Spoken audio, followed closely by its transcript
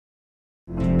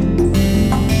Hello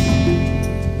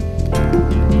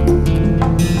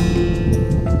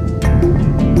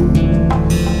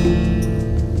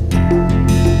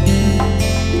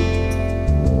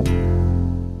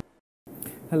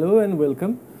and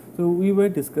welcome. So we were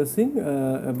discussing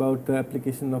about the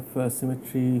application of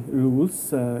symmetry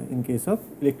rules in case of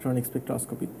electronic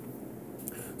spectroscopy.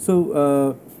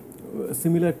 So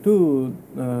similar to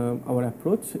our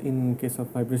approach in case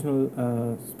of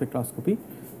vibrational spectroscopy,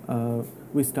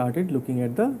 we started looking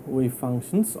at the wave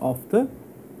functions of the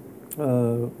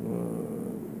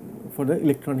for the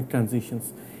electronic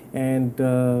transitions, and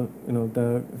the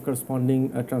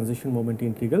corresponding transition moment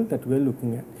integral that we are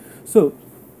looking at. So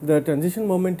the transition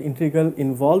moment integral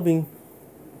involving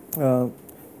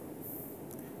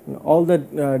all the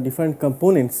different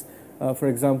components, for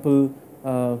example,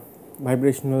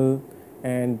 vibrational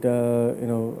and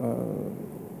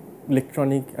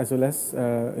electronic as well as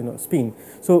spin.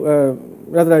 So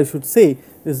rather I should say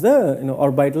is the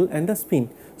orbital and the spin.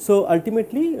 So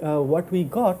ultimately what we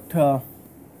got by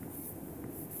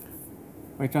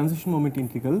transition moment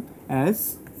integral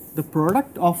as the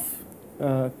product of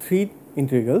three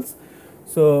integrals.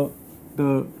 So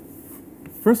the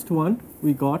first one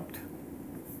we got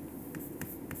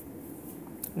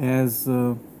as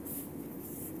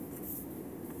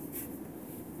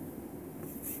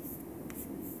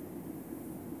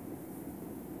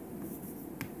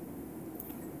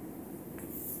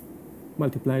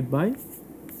multiplied by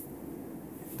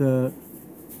the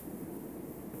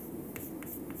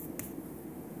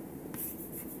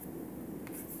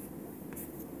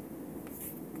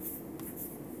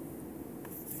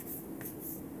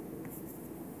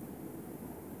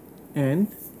and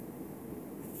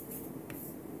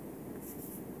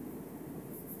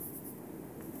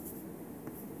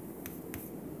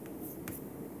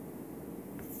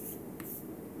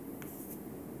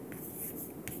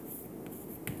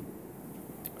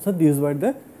so these were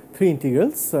the three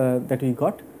integrals that we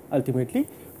got ultimately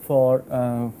for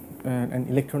an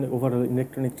electronic overall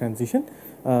electronic transition,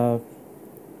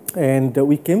 and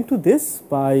we came to this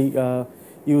by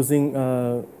using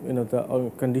the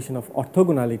condition of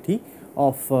orthogonality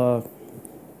of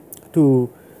two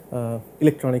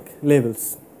electronic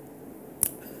levels.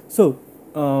 So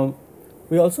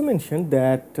we also mentioned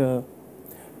that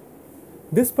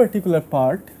this particular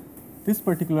part, this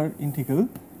particular integral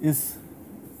is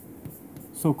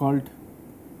so called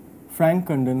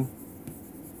Franck-Condon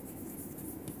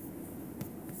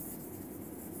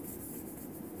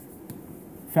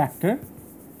factor.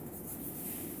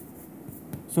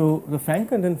 So the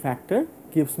Franck-Condon factor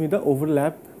gives me the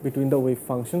overlap between the wave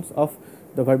functions of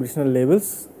the vibrational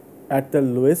levels at the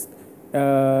lowest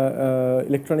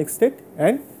electronic state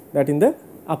and that in the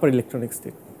upper electronic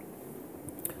state.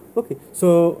 Okay,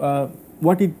 so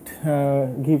what it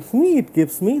gives me? It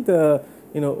gives me the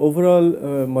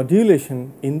overall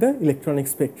modulation in the electronic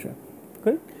spectra.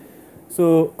 Correct.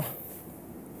 So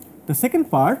the second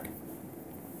part,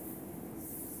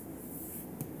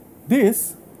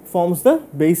 this forms the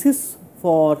basis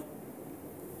for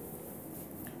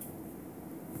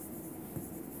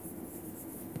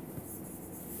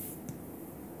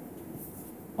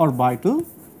orbital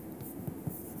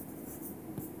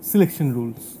selection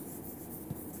rules.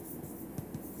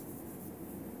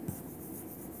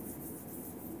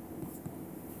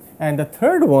 And the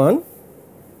third one,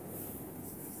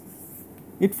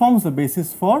 it forms the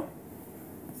basis for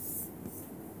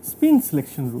spin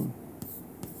selection rule.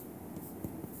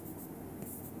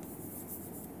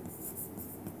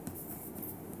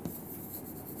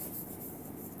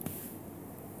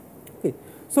 Okay.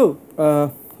 So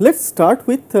let's start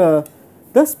with the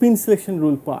spin selection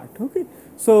rule part. Okay.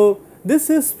 So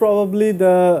this is probably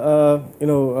the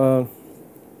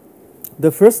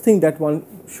the first thing that one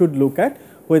should look at,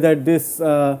 whether this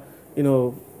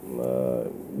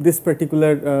this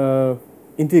particular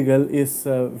integral is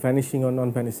vanishing or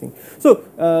non-vanishing. So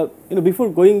before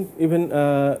going even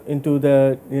into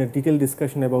the detailed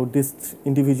discussion about this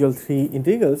individual three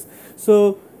integrals,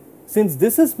 so since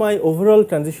this is my overall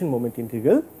transition moment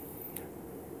integral,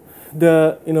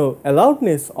 the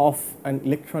allowedness of an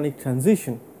electronic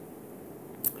transition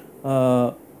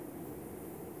will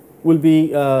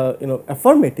be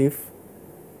affirmative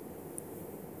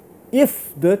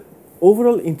if the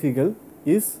overall integral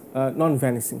is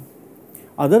non-vanishing.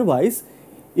 Otherwise,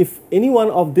 if any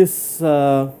one of this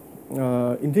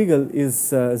integral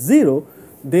is 0,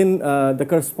 then the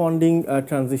corresponding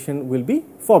transition will be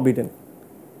forbidden.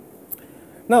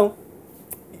 Now,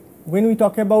 when we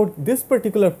talk about this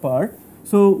particular part,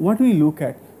 so what we look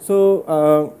at?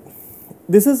 So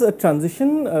this is a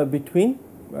transition between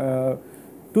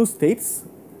two states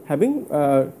having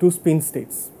two spin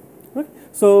states. Right?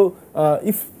 So,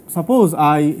 if suppose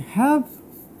I have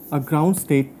a ground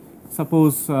state,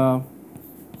 suppose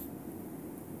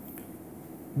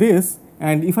this,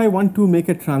 and if I want to make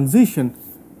a transition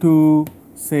to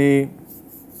say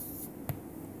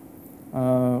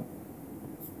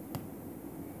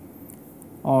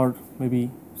or maybe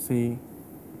say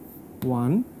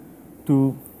 1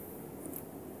 to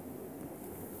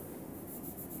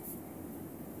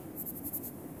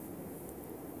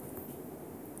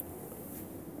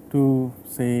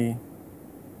say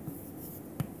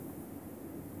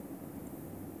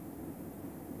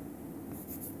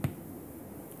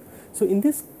so in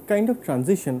this kind of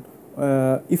transition,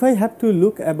 if I have to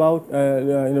look about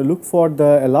look for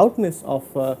the allowedness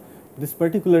of this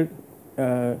particular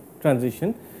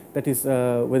transition, that is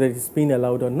whether it is spin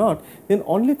allowed or not, then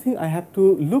only thing I have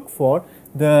to look for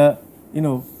the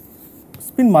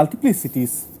spin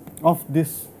multiplicities of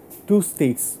these two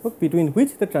states between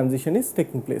which the transition is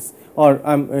taking place, or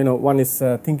one is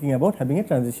thinking about having a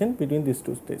transition between these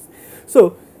two states.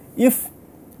 So, if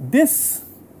this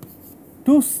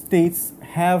two states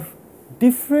have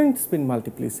different spin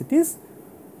multiplicities,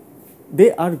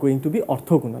 they are going to be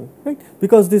orthogonal, right?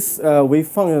 Because this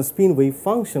spin wave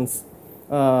functions,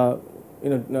 having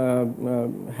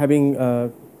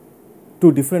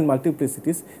two different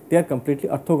multiplicities, they are completely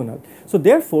orthogonal. So,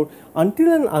 therefore,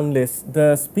 until and unless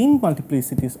the spin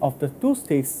multiplicities of the two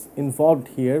states involved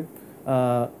here,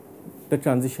 the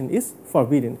transition is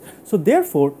forbidden. So,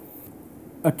 therefore,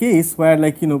 a case where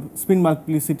spin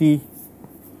multiplicity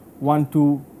 1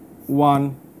 to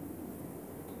 1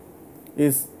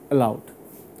 is allowed.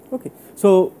 Okay.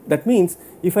 So, that means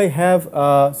if I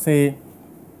have say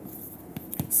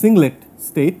singlet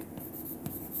state,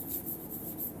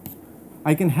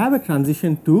 I can have a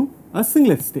transition to a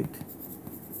singlet state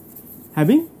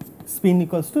having spin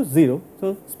equals to 0.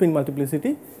 So, spin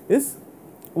multiplicity is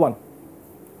 1.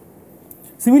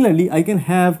 Similarly, I can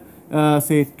have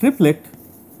say triplet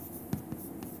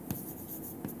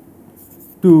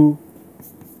to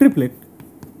triplet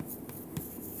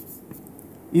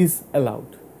is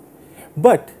allowed,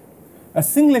 but a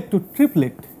singlet to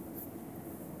triplet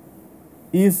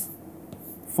is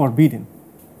forbidden,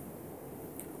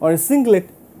 or a singlet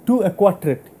to a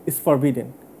quartet is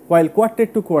forbidden, while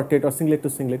quartet to quartet or singlet to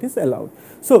singlet is allowed.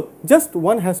 So, just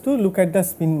one has to look at the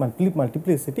spin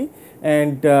multiplicity,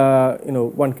 and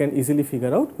one can easily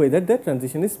figure out whether the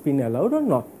transition is spin allowed or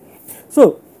not.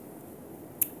 So,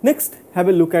 next have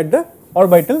a look at the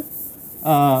orbital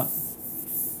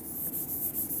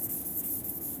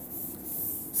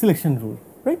selection rule,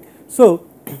 right. So,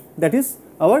 that is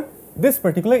our this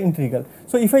particular integral.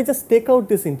 So, if I just take out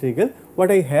this integral, what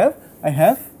I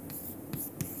have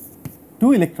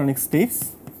two electronic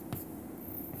states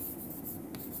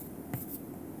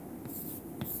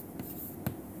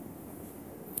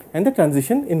and the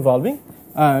transition involving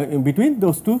in between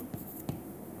those two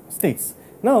states.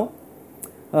 Now,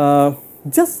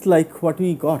 just like what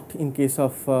we got in case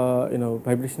of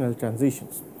vibrational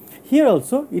transitions, here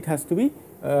also it has to be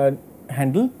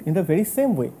handled in the very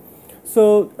same way.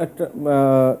 So,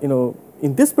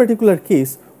 in this particular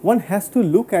case, one has to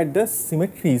look at the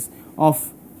symmetries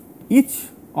of each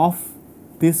of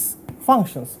these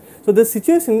functions. So, the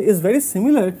situation is very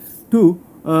similar to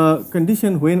a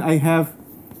condition when I have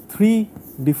three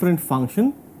different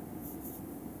functions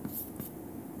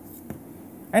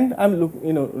and I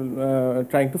am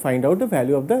trying to find out the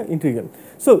value of the integral.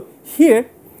 So, here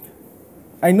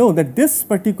I know that this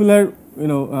particular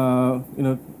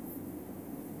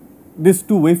these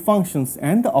two wave functions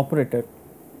and the operator,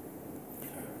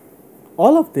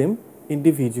 all of them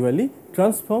individually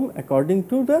transform according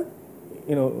to the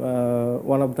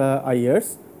one of the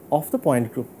IRs of the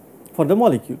point group for the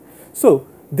molecule. So,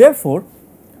 therefore,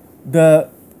 the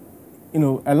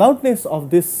allowedness of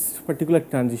this particular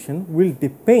transition will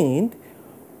depend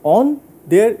on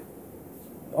the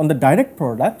direct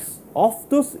products of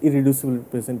those irreducible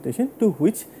representation to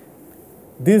which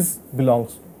this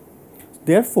belongs.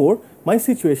 Therefore, my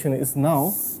situation is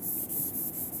now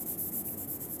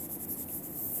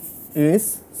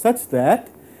is such that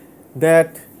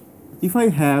if I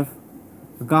have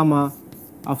gamma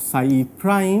of psi e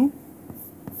prime,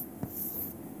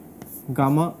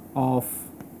 gamma of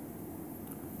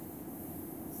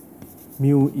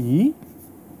mu e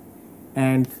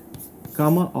and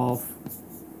gamma of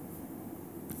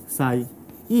psi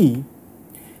e,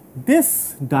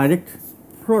 this direct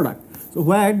product. So,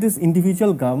 where these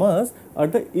individual gammas are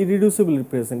the irreducible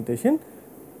representation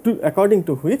according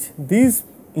to which these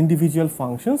individual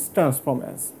functions transform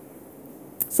as.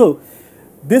 So,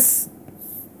 this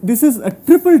this is a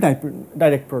triple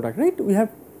direct product, right? We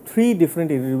have 3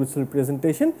 different irreducible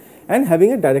representation and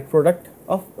having a direct product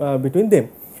of between them,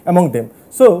 among them.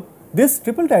 So, this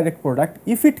triple direct product,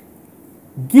 if it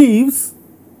gives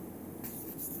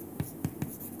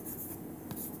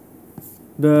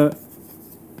the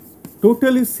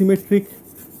totally symmetric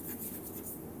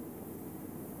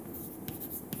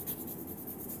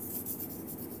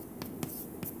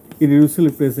irreducible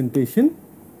representation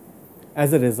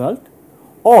as a result,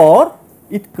 or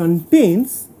it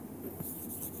contains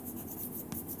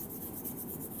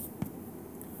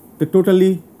the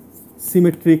totally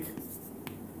symmetric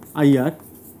IR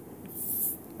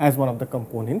as one of the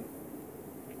component,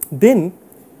 then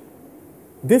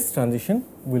this transition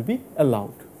will be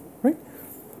allowed, right.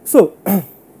 So,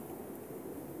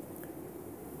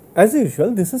 as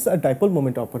usual, this is a dipole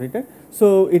moment operator.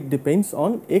 So, it depends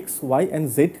on x, y and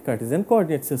z Cartesian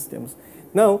coordinate systems.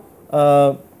 Now,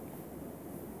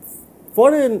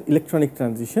 for an electronic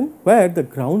transition where the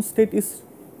ground state is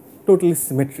totally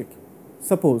symmetric,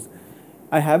 suppose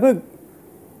I have an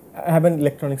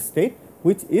electronic state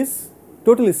which is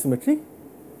totally symmetric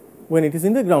when it is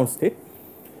in the ground state,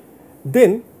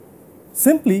 then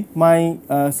simply my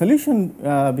solution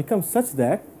becomes such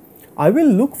that I will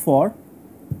look for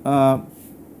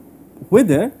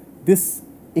whether this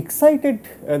excited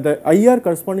the IR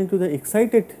corresponding to the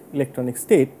excited electronic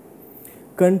state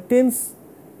contains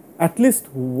at least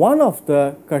one of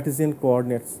the Cartesian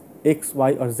coordinates x,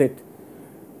 y or z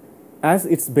as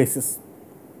its basis.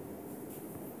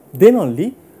 Then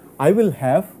only I will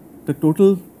have the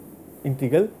total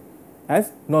integral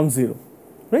as non-zero,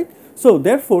 right. So,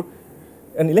 therefore,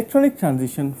 an electronic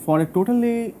transition for a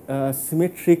totally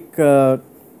symmetric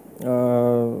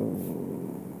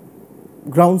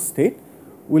ground state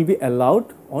will be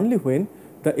allowed only when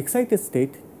the excited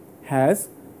state has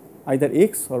either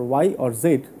x or y or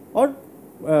z, or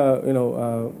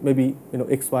maybe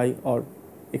x y or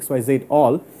x y z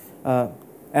all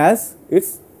as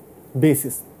its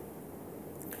basis.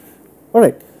 All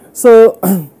right. So,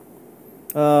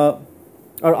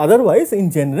 or otherwise in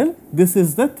general this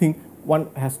is the thing one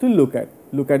has to look at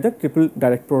the triple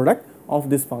direct product of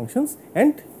these functions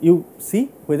and you see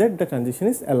whether the transition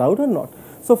is allowed or not.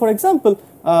 So, for example,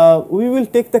 we will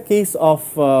take the case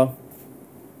of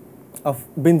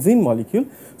benzene molecule.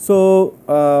 So,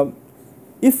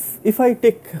 if I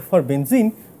take for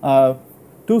benzene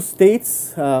 2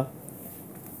 states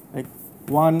like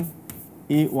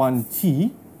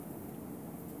 1A1G,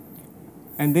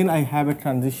 and then I have a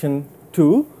transition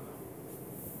to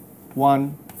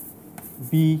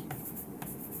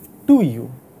 1B2U,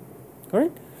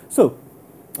 correct. So,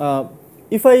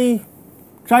 if I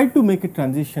try to make a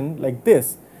transition like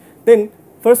this, then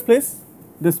first place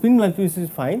the spin multiplicity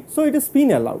is fine, so it is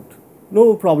spin allowed,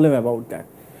 no problem about that.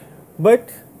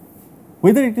 But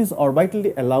whether it is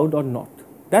orbitally allowed or not,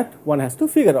 that one has to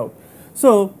figure out.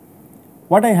 So,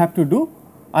 what I have to do,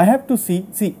 I have to see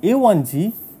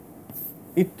A1G,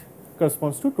 it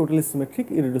corresponds to totally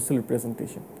symmetric irreducible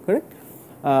representation, correct,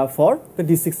 for the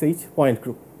D6H point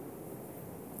group.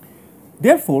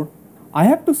 Therefore, I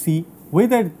have to see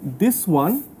whether this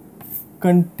one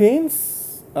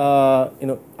contains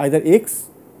either x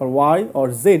or y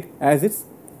or z as its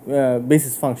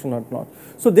basis function or not.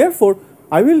 So, therefore,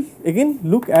 I will again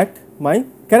look at my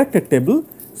character table.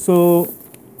 So,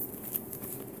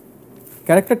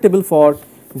 character table for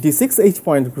D6H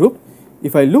point group,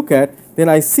 if I look at, then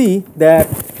I see that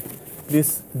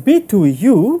this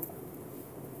B2U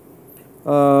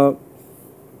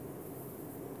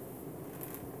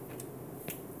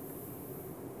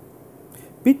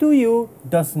B2U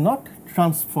does not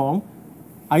transform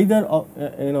either of,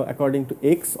 according to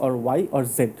x or y or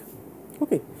z.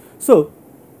 Okay. So,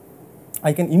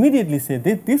 I can immediately say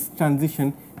that this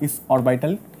transition is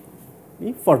orbitally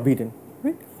forbidden,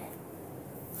 right.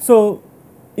 So,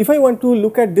 if I want to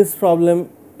look at this problem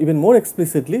even more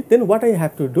explicitly, then what I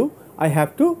have to do, I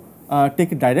have to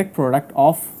take a direct product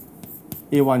of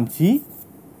A1G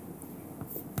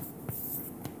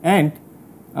and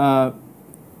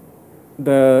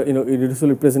the irreducible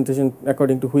representation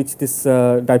according to which this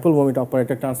dipole moment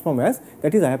operator transform as,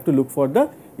 that is I have to look for the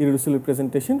irreducible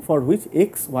representation for which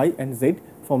x, y and z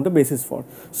form the basis for.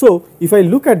 So, if I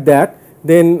look at that,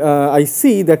 then I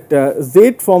see that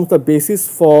z forms the basis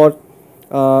for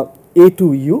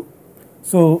A2U.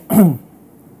 So,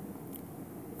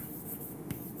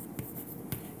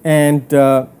 and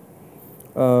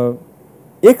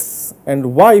x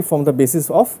and y form the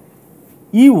basis of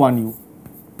E1U.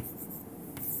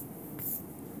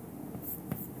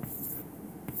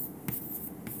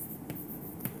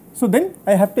 So then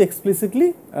I have to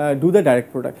explicitly do the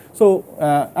direct product. So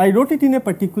I wrote it in a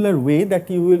particular way that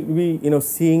you will be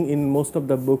seeing in most of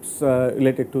the books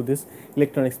related to this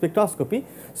electronic spectroscopy.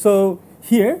 So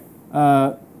here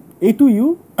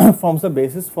A2U forms the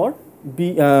basis for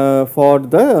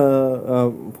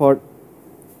for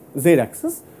z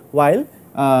axis, while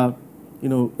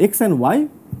x and y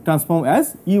transform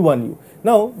as E1U.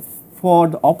 Now for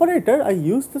the operator I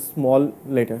use the small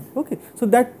letter, okay. So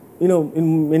that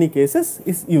in many cases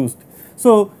is used.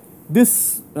 So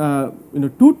this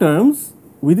two terms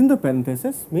within the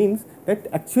parenthesis means that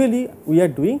actually we are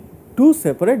doing two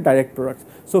separate direct products.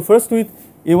 So first with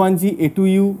A1G,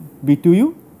 A2U,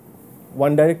 B2U,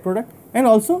 one direct product, and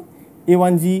also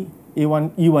A1G,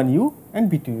 A1, E1U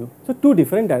and B2U. So two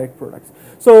different direct products.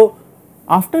 So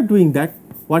after doing that,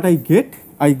 what I get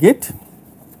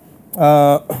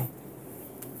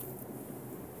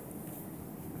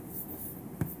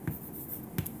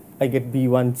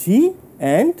B1G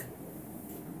and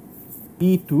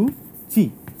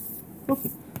E2G.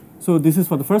 Okay. So this is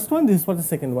for the first one, this is for the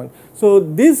second one. So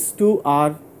these two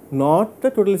are not the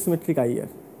totally symmetric IR,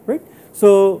 right?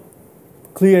 So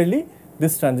clearly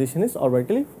this transition is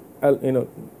orbitally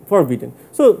forbidden.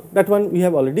 So that one we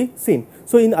have already seen.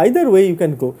 So in either way you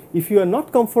can go. If you are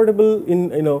not comfortable in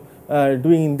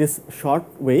doing in this short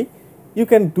way, you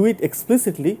can do it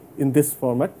explicitly in this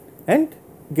format and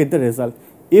get the result.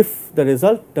 If the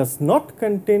result does not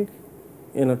contain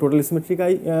totally symmetric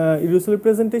irreducible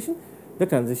representation, the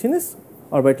transition is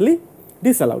orbitally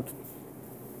disallowed.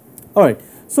 All right.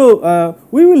 So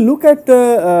we will look at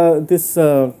this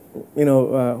overall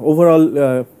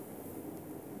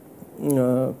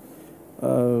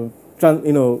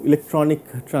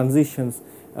electronic transitions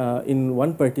in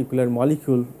one particular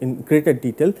molecule in greater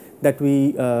detail that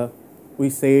we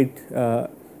said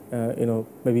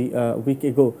maybe a week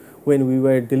ago when we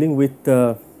were dealing with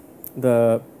the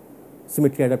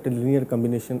symmetry adapted linear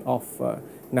combination of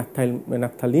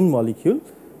naphthalene molecule.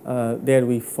 There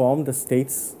we form the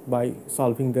states by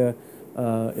solving the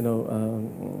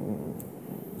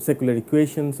secular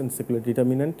equations and secular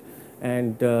determinant,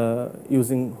 and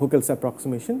using Huckel's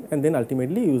approximation, and then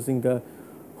ultimately using the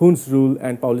Hund's rule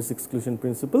and Pauli's exclusion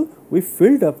principle, we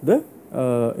filled up the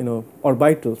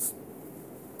orbitals.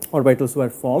 Orbitals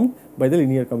were formed by the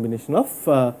linear combination of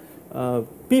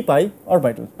p pi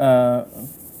orbital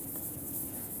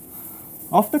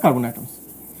of the carbon atoms.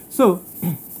 So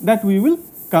that we will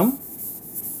come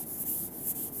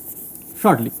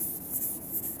shortly.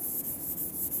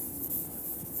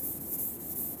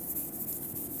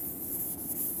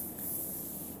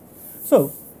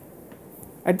 So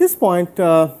at this point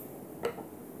I'd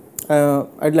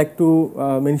like to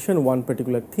mention one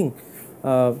particular thing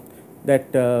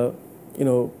that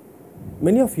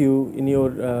many of you in your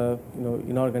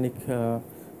inorganic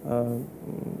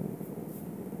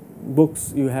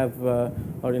books you have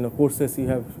or courses you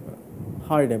have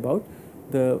heard about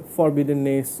the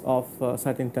forbiddenness of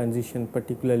certain transition,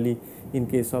 particularly in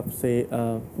case of say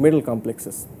metal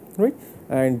complexes, right?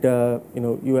 And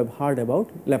you have heard about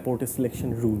Laporte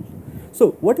selection rule.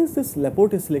 So what is this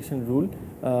Laporte selection rule?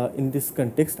 In this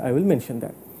context I will mention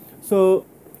that. So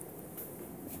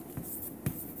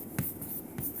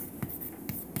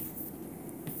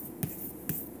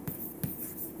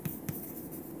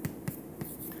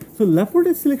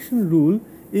Laporte selection rule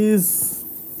is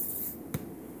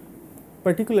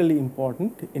particularly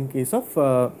important in case of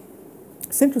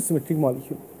centrosymmetric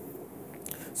molecule.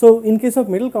 So in case of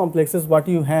metal complexes, what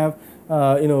you have,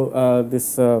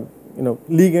 this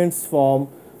ligands form,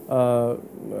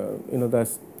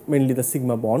 mainly the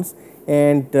sigma bonds,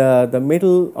 and the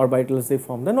metal orbitals, they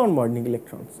form the non-bonding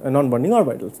electrons, non-bonding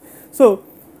orbitals. So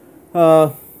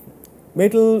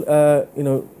metal,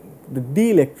 the d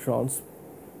electrons,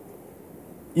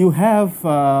 you have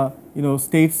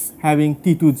states having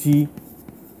T2G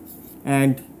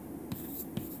and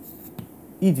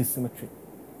EG symmetry.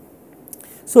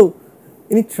 So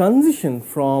in a transition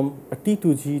from a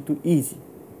T2G to EG,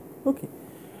 okay,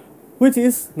 which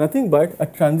is nothing but a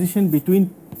transition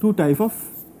between two type of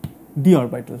d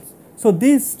orbitals. So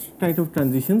these type of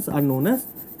transitions are known as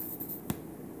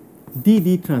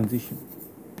d-d transition,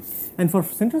 and for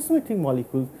centrosymmetric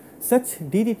molecules such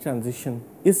d-d transition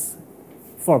is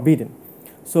forbidden.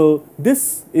 So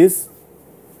this is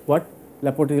what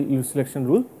Laporte selection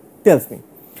rule tells me.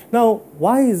 Now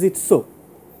why is it so?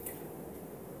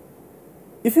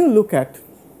 If you look at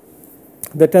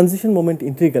the transition moment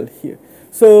integral here,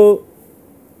 so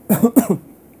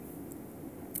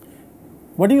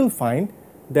what you will find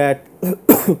that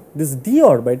these d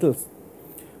orbitals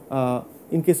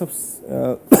in case of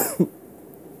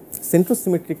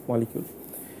centrosymmetric molecule,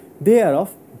 they are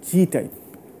of G type,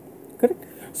 correct.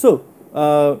 So,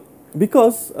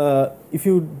 because if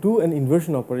you do an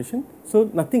inversion operation, so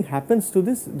nothing happens to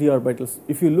this d orbitals.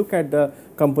 If you look at the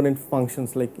component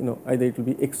functions, like either it will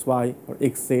be xy or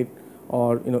xz,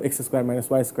 or x square minus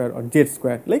y square or z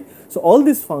square, like, so all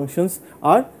these functions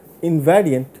are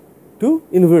invariant to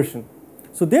inversion.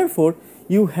 So therefore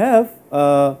you have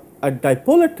a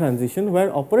dipolar transition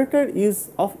where operator is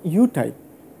of U type,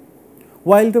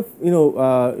 while the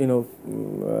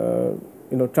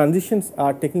transitions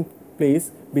are taking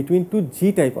place between two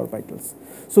G type orbitals.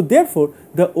 So therefore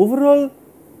the overall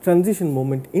transition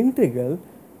moment integral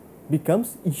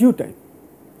becomes U type,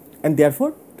 and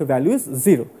therefore the value is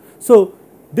 0. So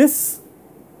this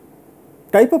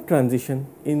type of transition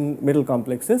in metal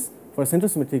complexes, for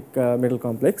centrosymmetric metal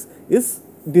complex, is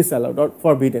disallowed or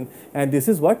forbidden, and this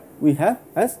is what we have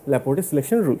as Laporte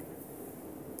selection rule.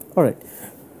 All right.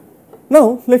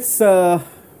 Now let's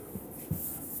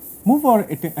move our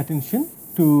attention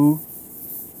to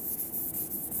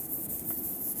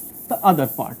the other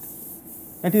part,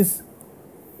 that is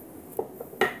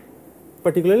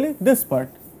particularly this part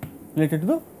related to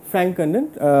the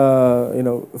Frank-Condon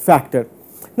factor.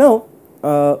 Now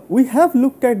we have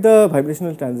looked at the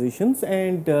vibrational transitions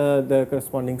and the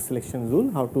corresponding selection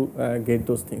rule, how to get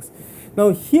those things. Now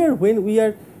here, when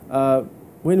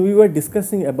we were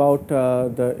discussing about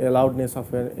the allowedness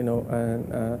of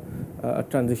a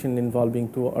transition involving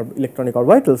two electronic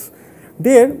orbitals,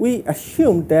 there we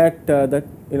assumed that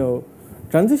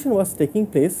transition was taking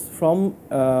place from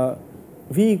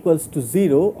V equals to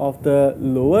 0 of the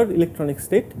lower electronic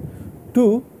state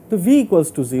to the V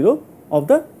equals to 0 of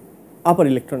the upper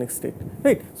electronic state,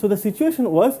 right. So the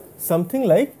situation was something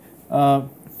like,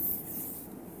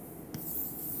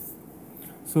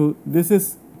 so this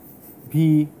is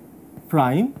V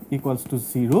prime equals to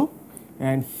 0,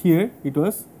 and here it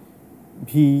was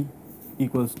V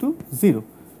equals to 0.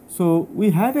 So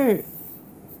we had a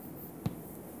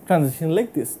transition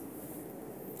like this,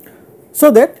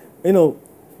 so that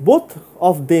both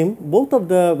of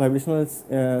the vibrational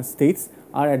states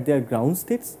are at their ground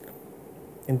states,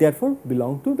 and therefore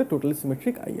belong to the totally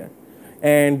symmetric IR.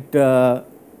 And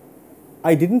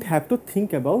I didn't have to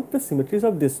think about the symmetries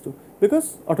of these two,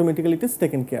 because automatically it is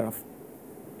taken care of.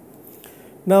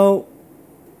 Now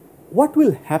what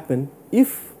will happen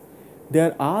if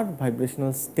there are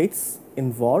vibrational states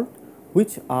involved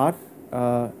which are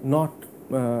not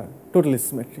totally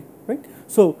symmetric, right.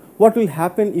 So what will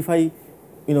happen if I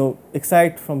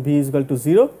excite from V is equal to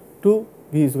 0 to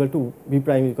V is equal to V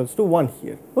prime equals to 1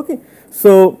 here, okay.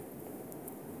 So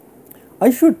I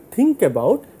should think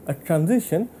about a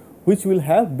transition which will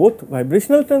have both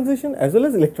vibrational transition as well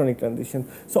as electronic transition.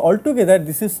 So altogether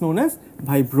this is known as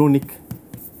vibronic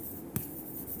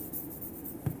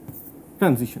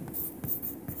transition.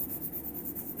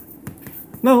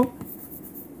 Now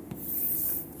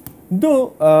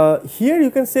though here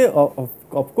you can say of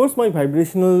course my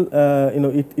vibrational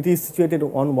it is situated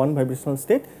on one vibrational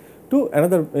state to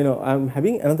another, I am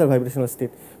having another vibrational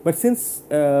state, but since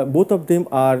both of them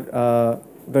are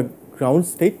the ground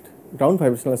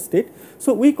vibrational state,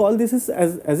 so we call this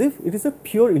as if it is a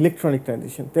pure electronic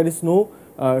transition. There is no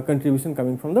contribution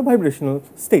coming from the vibrational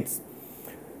states.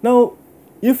 Now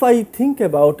if I think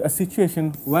about a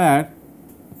situation where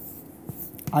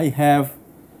I have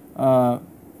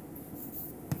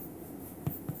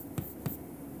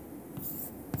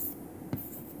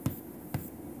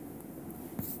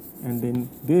and then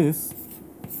this,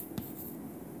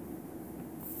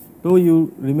 though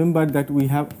you remember that we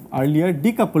have earlier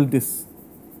decoupled this,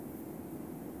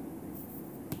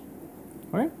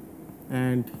 right,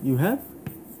 and you have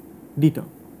d term.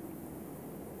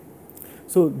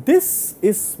 So this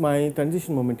is my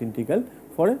transition moment integral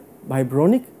for a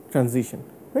vibronic transition,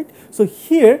 right. So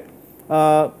here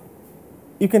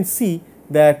you can see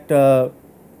that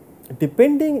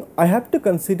depending, I have to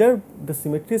consider the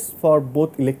symmetries for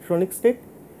both electronic state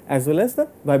as well as the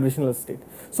vibrational state.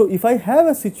 So if I have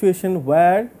a situation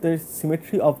where the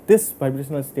symmetry of this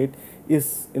vibrational state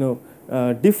is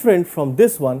different from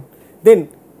this one, then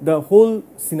the whole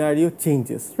scenario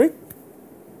changes, right.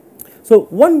 So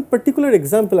one particular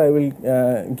example I will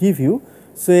give you.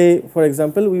 Say for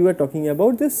example, we were talking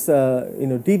about this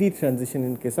DD transition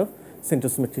in case of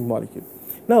centrosymmetric molecule.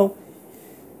 Now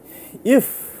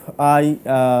if I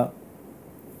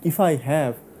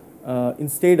have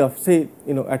instead of, say,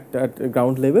 at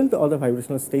ground level, all the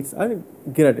vibrational states are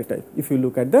Guéradet type. If you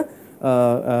look at the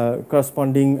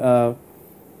corresponding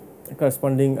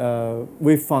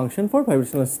wave function for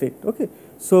vibrational state, okay.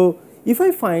 So if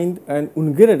I find an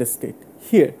Unguéradet state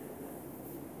here,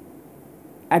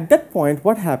 at that point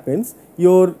what happens,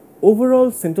 your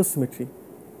overall center symmetry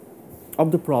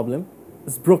of the problem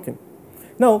is broken.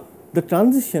 Now the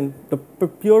transition, the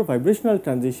pure vibrational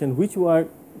transition which were,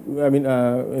 I mean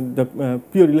the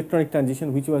pure electronic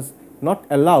transition which was not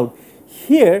allowed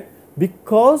here,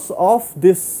 because of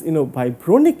this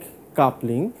vibronic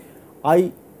coupling,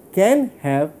 I can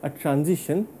have a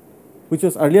transition which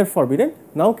was earlier forbidden,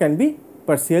 now can be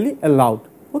partially allowed.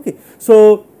 Okay.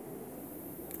 So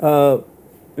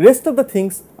rest of the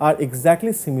things are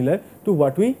exactly similar to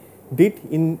what we did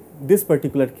in this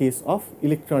particular case of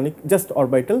electronic just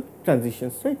orbital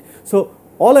transitions, right. So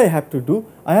all I have to do,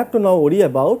 I have to now worry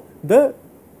about the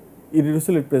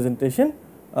irreducible representation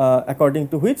according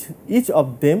to which each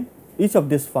of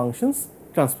these functions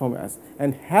transform as,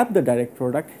 and have the direct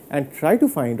product and try to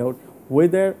find out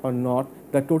whether or not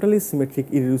the totally symmetric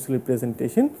irreducible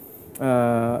representation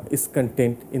is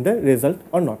contained in the result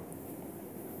or not.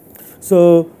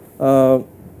 So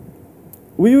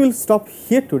we will stop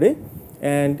here today,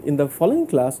 and in the following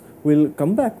class we will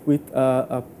come back with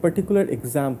a particular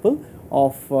example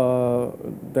of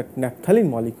that naphthalene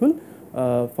molecule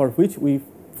for which we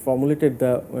formulated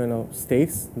the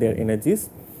states, their energies,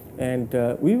 and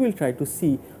we will try to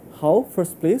see how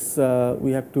first place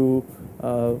we have to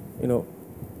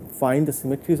find the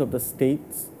symmetries of the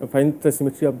states, find the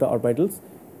symmetry of the orbitals,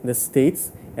 the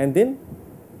states, and then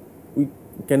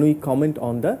can we comment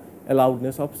on the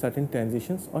allowedness of certain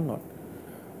transitions or not.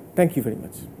 Thank you very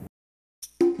much.